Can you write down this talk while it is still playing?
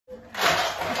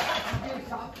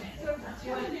Do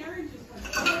you want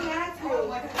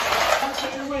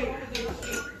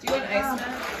ice now?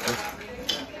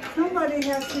 Somebody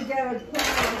has to get a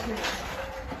plate.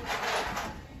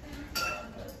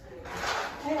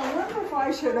 Hey, I wonder if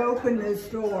I should open this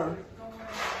door.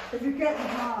 If you're getting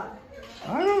hot.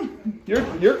 I don't.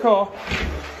 Your call.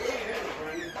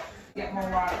 Get more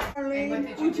water.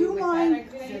 Arlene, would you mind?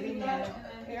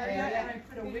 Area, and I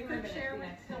put a wicker chair with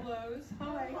pillows,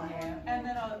 and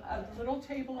then a little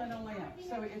table and a lamp.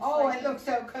 So it's It looks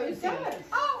so cozy. It does.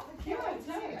 Oh, Yeah, it's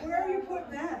nice. Where are you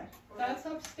putting that? That's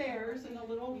upstairs in the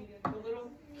little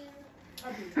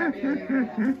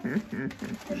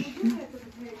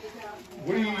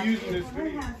What are you using this I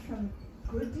video? have some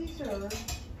good dessert.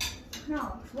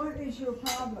 Now, what is your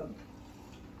problem?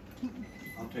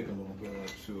 I'll take a little bit of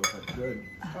that, Sue, if I could.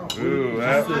 Ooh,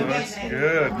 that's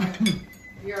good.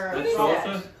 You're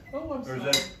Salsa? Oh, I'm Or sorry. is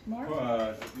that, Mark?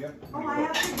 yep. Oh, I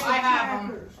have to get I have 'em.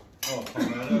 crackers. Oh,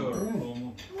 tomato or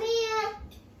almost.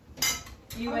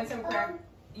 You want some crack?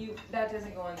 That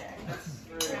doesn't go in there.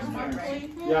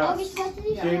 Yeah.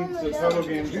 James, the total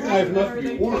game. You guys must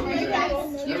be warm.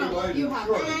 You have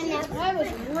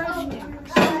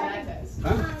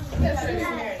Huh?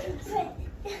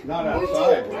 Not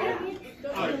outside, right?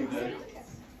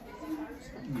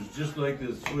 It was just like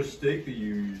the Swiss steak that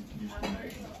you used to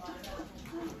make.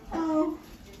 Oh,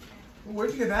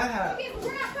 Where'd you get that hat?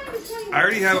 I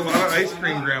already had a lot of ice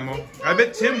cream, Grandma. I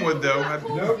bet Tim would, though.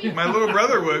 My little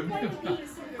brother would.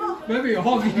 Maybe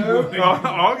Augie would.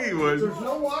 Augie would. There's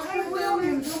no water hey,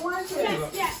 William, you want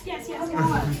this? Yes.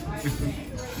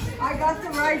 I got the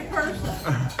right person.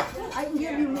 I can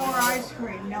give you more ice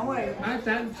cream. No way.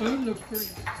 That food looks pretty.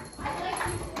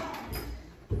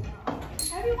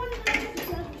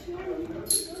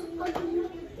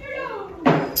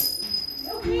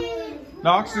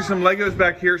 Knox, there's some Legos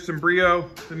back here, some Brio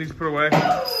that needs to put away.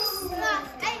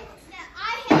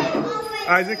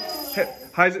 Isaac,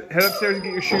 head upstairs and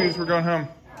get your shoes. We're going home.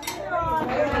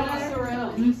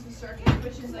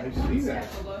 I see that.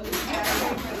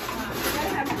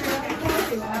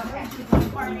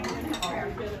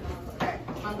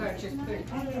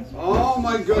 Oh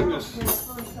my goodness.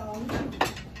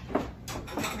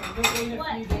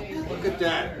 Look at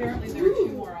that. Apparently there are 2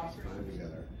 more offers.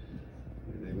 Together.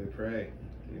 They may pray.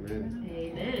 Amen.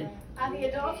 Amen. The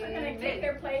adults are going to take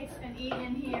their plates and eat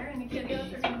in here, and the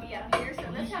kiddos are going to be out here. So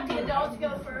let's have the adults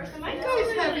go first. Am I You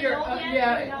guys have your,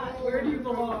 where do you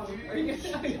belong? Are you You're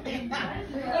in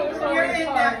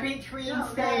that between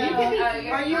stage.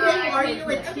 Are you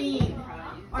a teen?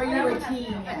 Are you a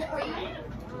teen?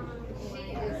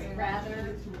 She is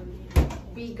rather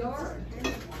bigger.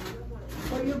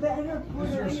 Well, you better put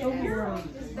it in here.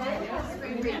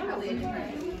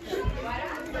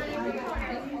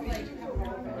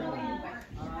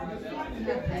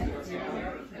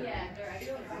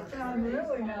 I'm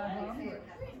really not hungry.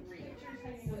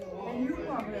 And you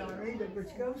probably aren't either,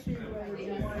 but go see whether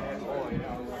you want.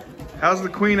 How's the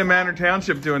Queen of Manor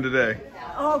Township doing today?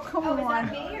 Oh, come on.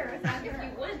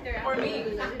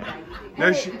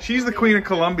 No, she's the Queen of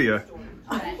Columbia.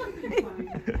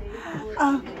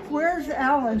 Where's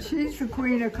Ellen? She's the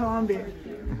Queen of Columbia.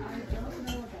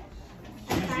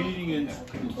 She's eating in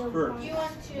spurts. You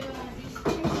want to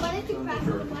what if you crack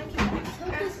the blanket?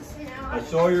 I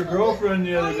saw your girlfriend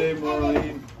the other day,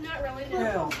 Marlene. Not really.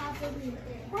 Yeah.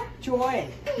 Joy.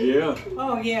 Yeah.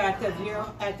 Oh yeah,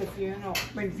 at the funeral,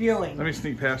 reviewing. Let me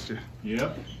sneak past you.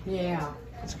 Yep. Yeah.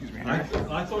 Excuse me. I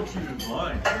thought she was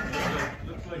blind.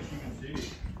 Looks like she can see.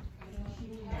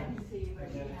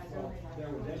 There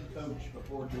was head coach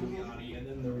before Giuliani, and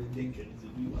then there was Dinkins,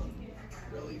 and he wasn't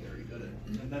really very good at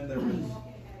it. And then there was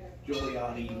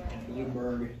Giuliani and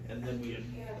Bloomberg, and then we had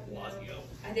Blasio.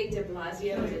 I think De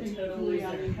Blasio is a total loser.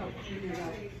 Yeah,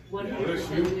 this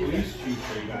new police chief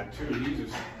they got too. He's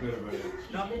just a bit of a.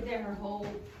 Lived there her whole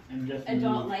And just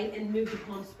adult life and moved to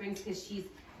Palm Springs because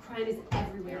crime is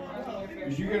everywhere.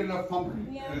 Did you get enough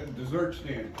pumpkin dessert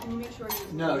stand?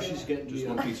 No, she's getting just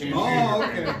one piece. Oh,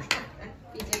 okay.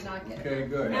 He did not get it. Okay,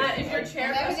 good. Matt, if your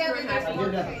chair goes through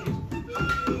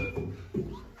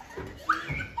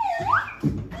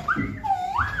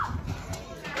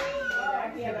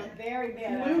We have a very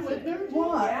bad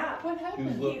What? What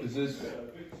happened? Is this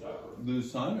Lou's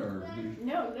son or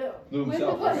No, Lou. Lou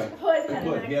himself? Hood Okay. had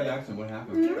an He had an accident. accident. What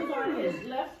happened? He was on his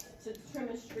left to trim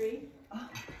a tree, and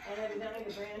evidently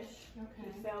the branch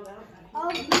he fell down.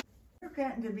 You're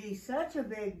getting to be such a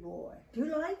big boy. Do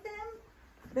you like them?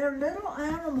 They're little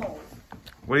animals.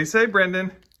 What do you say,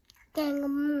 Brendan?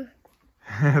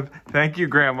 Thank you,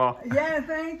 Grandma. Yeah,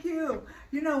 thank you.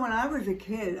 You know, when I was a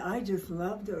kid, I just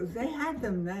loved those. They had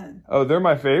them then. Oh, they're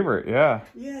my favorite, yeah.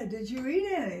 Yeah, did you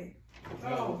eat any?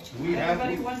 Oh, We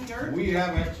anybody want dirt? We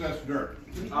have excess dirt.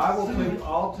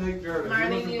 I'll take dirt. If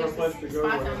Marlene you're looking for a place to go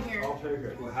spots with, on here. I'll take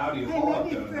it. Well, how do you Hey, haul it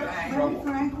maybe though? That's the Frank, trouble.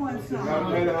 Frank wants You gotta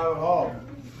some. pay to have it hauled.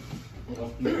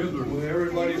 Well,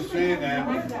 everybody's saying that.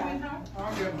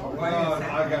 Well,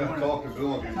 I gotta talk to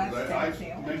Bill again, because I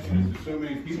mentioned it to so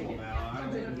many people now.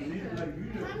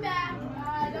 Come back.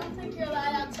 I don't think you're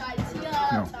allowed outside. See you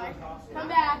allowed outside. Come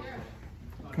back.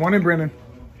 Come on in, Brendan.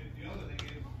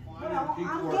 Well,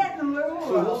 I'm getting a little.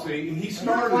 So we'll see. He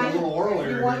started a little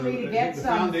earlier. You want me to get The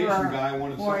some foundation guy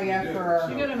wanted for something you to do. for?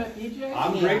 You get them at BJ?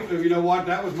 I'm grateful. You know what?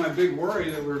 That was my big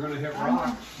worry, that we were gonna hit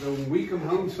rocks. So when we come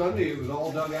home Sunday, it was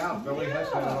all dug out. Billy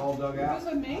Hess had it all dug It out. was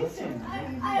amazing.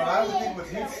 But I would think with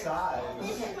his size.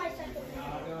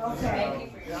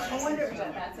 Okay. I wonder,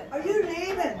 are you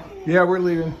leaving? Yeah, we're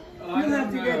leaving. You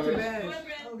have to get to bed.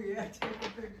 Oh, yeah, take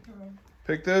a picture.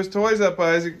 Pick those toys up,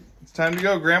 Isaac. It's time to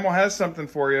go. Grandma has something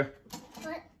for you.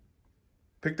 What?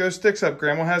 Pick those sticks up.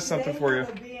 Grandma has something for you.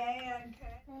 Thank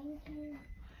you.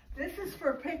 This is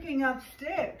for picking up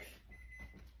sticks.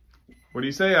 What do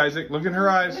you say, Isaac? Look in her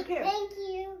eyes. Look here. Thank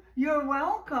you. You're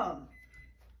welcome.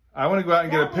 I want to go out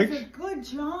and get a That was picture. a good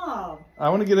job. I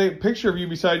want to get a picture of you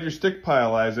beside your stick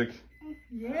pile, Isaac.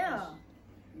 Yeah.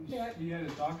 You had a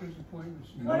doctor's appointment?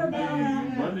 What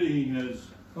about Monday he has.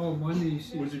 Oh, Monday.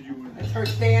 What did you? It's her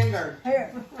standard.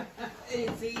 here?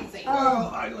 It's easy.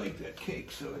 Well, I like that cake,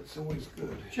 so it's always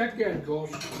good. Check that gold.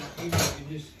 You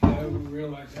just haven't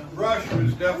realized how. Rush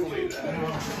was definitely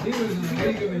that. He was in the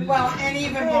league of his. Well, and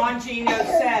even Bongino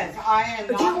says, I am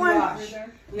Do you not want- Rush.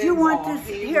 Do you want Limbaugh,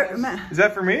 this he here? was- Is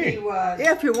that for He me? was.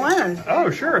 Yeah, if you want.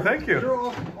 Oh, sure. Thank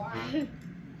you.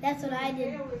 That's what I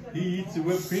did. He eats the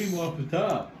whipped cream off the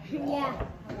top. Yeah.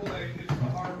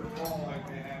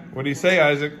 What do you say,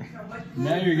 Isaac?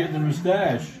 Now you're getting the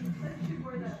mustache.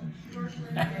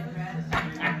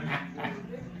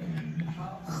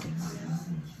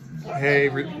 Hey,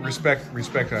 respect,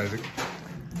 Isaac.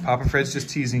 Papa Fred's just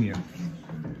teasing you.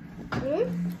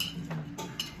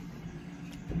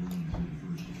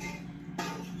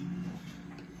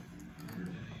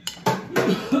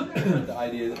 The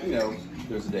idea that, you know,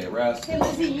 there's a day of rest. Hey,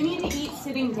 Lizzie, you need to eat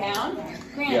sitting down.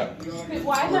 Grant, Yeah.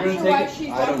 why We're not gonna sure why take she's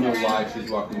it. I don't know walking why around?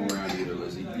 she's walking around either,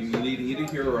 Lizzie. You need to eat it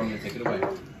here, or I'm gonna take it away.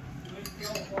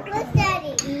 What's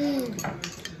Daddy?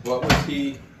 What was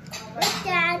he? What's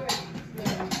Dad? What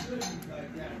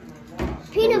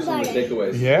Peanut were some of the butter.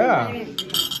 takeaways? Yeah.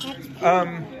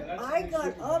 I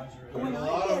got up when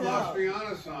I get up.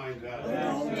 Ostriana signs out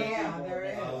there. Yeah, there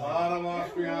is. A lot of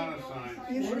Ostriana signs.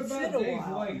 You should sit a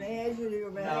while. And they ask you to go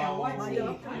back. My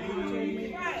doctor told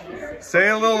me. Say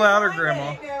it a little louder,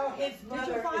 Grandma. His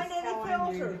mother you find is any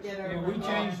telling you to filters? get Yeah, over we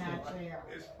changed on it. that chair.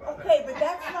 Okay, but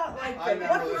that's not like that.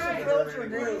 What does the filter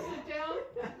do?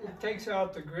 It takes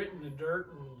out the grit and the dirt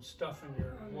and stuff in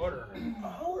your water.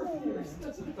 Oh.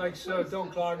 Like, so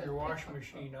don't clog your washing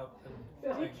machine up. I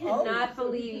And things. cannot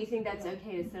believe you think that's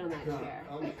okay to sit on that chair.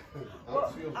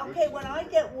 Well, okay, when I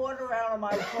get water out of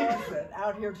my faucet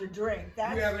out here to drink,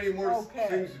 that's Do you have any more okay.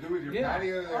 things to do with your Yeah.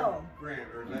 patio there, Oh. Grant,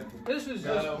 or is that? This is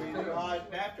No,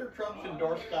 just. after Trump's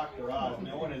endorsed Dr. Oz,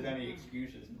 no one has any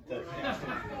excuses.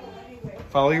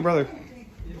 Follow your brother.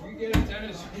 If you get a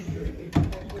tennis.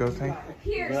 Go, thank.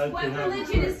 Pierce, what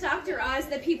religion is Dr. Oz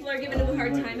that people are giving him a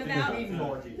hard time about?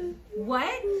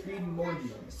 What?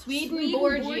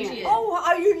 Swedenborgian. Oh,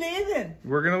 are you leaving?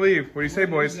 We're gonna leave. What do you say,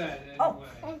 boys? Oh,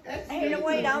 hey, no,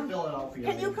 wait,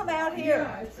 can you come out here?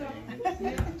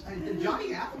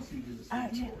 Johnny Appleseed is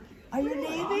Are you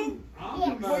leaving?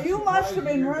 Well, you must have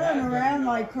been running around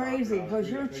like crazy because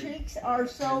your cheeks are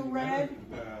so red.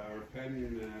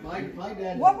 my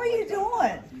dad. What were you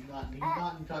doing? He's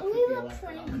not in touch We with the were electric.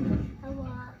 playing a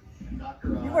lot.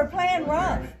 Dr. Oz. You were playing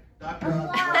rough. Dr.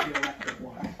 Oz brought the electric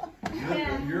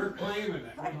one. You're claiming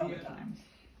it.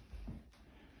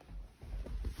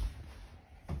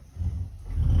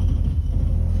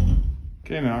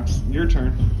 Okay, Knox, your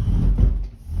turn.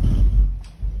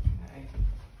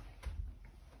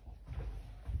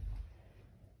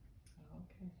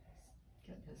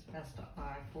 Get his best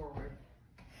eye forward.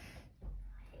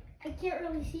 I can't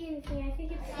really see anything. I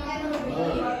think it's.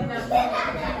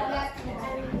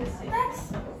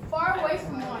 That's far away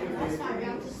from one. That's not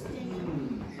real. Just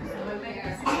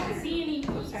I don't see any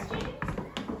peach.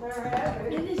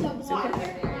 It is a block.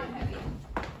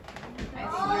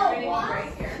 Oh, what?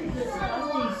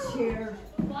 These chairs.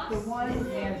 the ones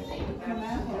that come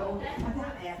out.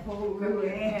 Oh,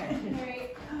 Luann.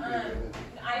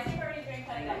 Are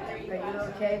you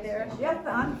okay there? Yep,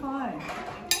 I'm fine.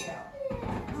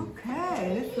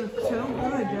 Okay, this looks so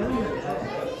good, doesn't it?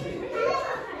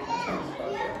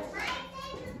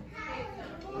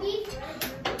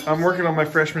 I'm working on my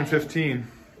freshman 15.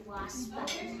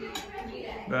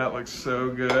 That looks so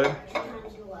good.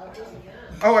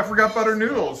 Oh, I forgot butter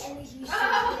noodles.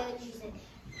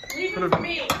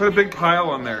 Put a big pile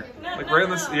on there. Like right in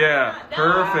this. Yeah,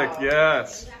 perfect.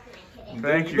 Yes.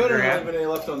 Thank you, You better not Grant. have any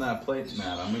left on that plate,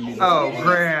 Matt. I'm gonna be. Oh,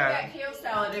 Grant. That kale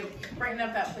salad to brighten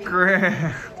up that plate. Grant.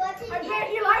 I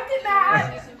bet you liked it,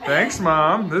 Matt. Thanks,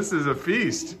 Mom. This is a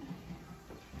feast.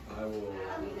 I will.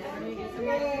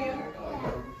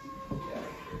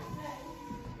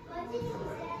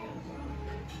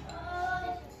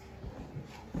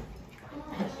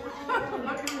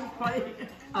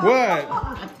 What?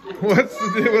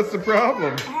 What's the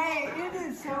problem? Hey, it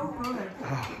is so good.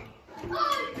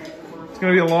 It's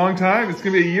gonna be a long time. It's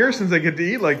gonna be a year since I get to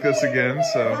eat like this again.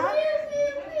 So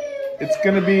it's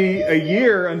gonna be a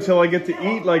year until I get to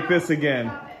eat like this again.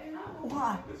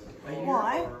 Why?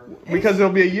 Why? Because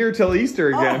it'll be a year till Easter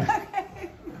again.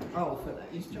 Oh, for the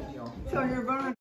Easter meal. So you're gonna